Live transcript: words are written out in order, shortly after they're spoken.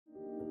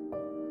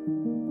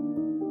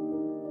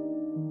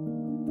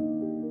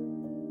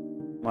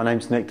My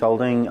name's Nick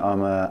Dolding.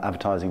 I'm an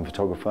advertising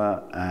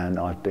photographer and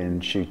I've been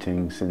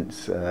shooting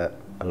since a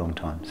long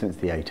time, since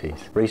the 80s.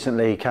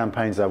 Recently,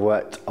 campaigns I've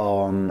worked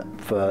on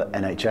for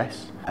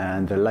NHS,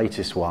 and the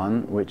latest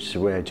one, which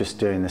we're just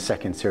doing the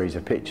second series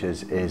of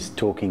pictures, is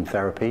Talking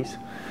Therapies,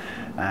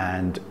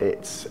 and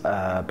it's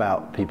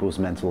about people's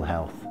mental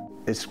health.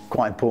 It's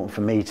quite important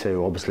for me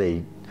to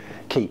obviously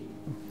keep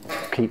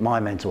my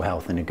mental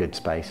health in a good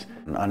space,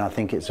 and I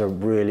think it's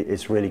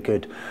really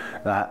good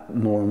that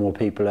more and more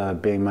people are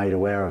being made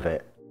aware of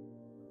it.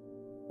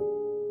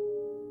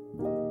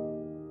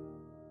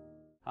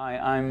 Hi,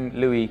 I'm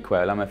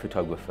Quail. I'm a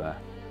photographer.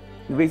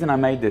 The reason I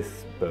made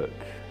this book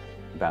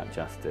about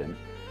Justin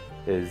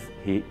is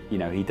he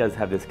does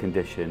have this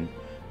condition,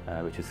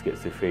 which is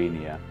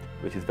schizophrenia,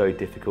 which is very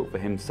difficult for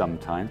him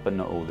sometimes, but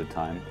not all the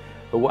time.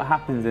 But what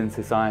happens in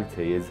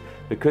society is,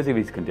 because of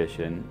his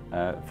condition,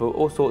 for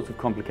all sorts of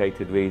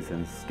complicated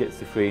reasons,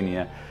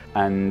 schizophrenia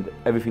and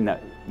everything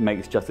that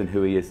makes Justin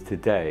who he is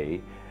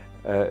today,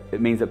 it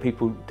means that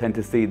people tend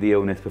to see the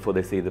illness before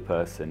they see the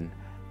person.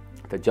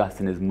 That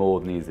Justin is more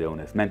than his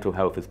illness. Mental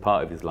health is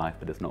part of his life,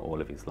 but it's not all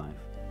of his life.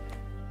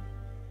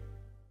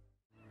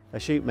 I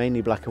shoot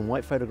mainly black and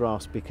white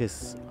photographs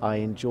because I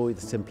enjoy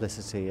the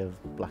simplicity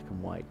of black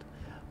and white.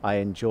 I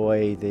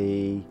enjoy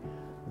the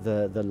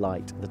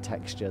light, the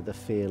texture, the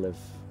feel of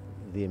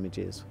the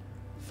images.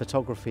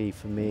 Photography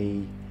for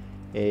me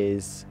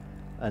is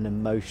an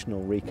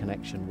emotional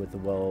reconnection with the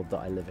world that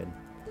I live in.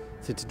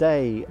 So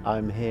today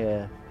I'm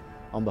here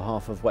on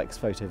behalf of Wex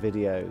Photo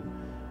Video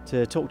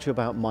to talk to you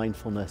about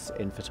mindfulness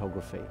in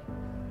photography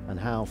and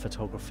how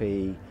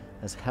photography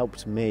has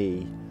helped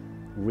me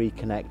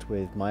reconnect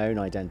with my own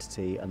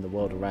identity and the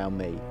world around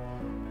me,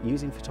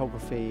 using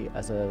photography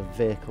as a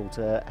vehicle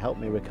to help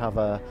me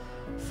recover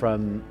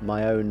from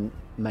my own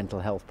mental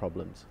health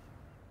problems.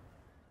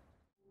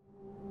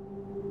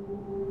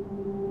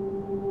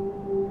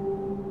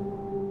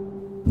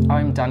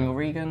 I'm Daniel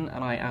Regan,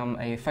 and I am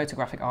a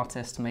photographic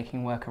artist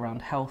making work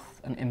around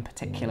health and in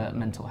particular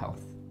mental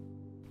health.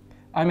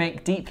 I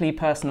make deeply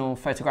personal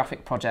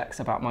photographic projects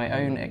about my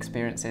own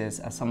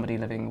experiences as somebody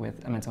living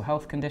with a mental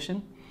health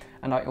condition,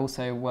 and I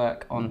also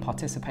work on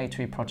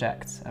participatory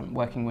projects,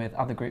 working with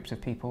other groups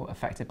of people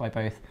affected by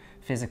both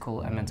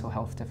physical and mental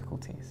health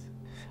difficulties.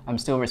 I'm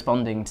still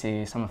responding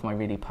to some of my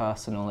really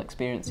personal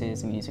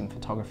experiences and using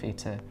photography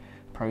to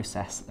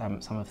process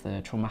some of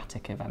the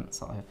traumatic events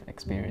that I've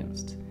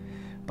experienced.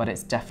 But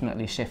it's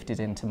definitely shifted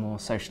into more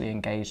socially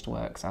engaged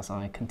works as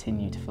I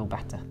continue to feel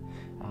better,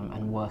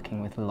 and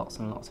working with lots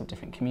and lots of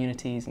different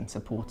communities and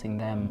supporting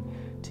them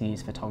to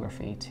use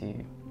photography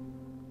to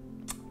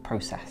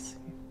process.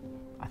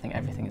 I think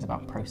everything is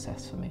about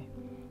process for me,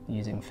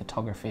 using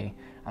photography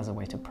as a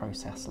way to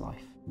process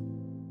life.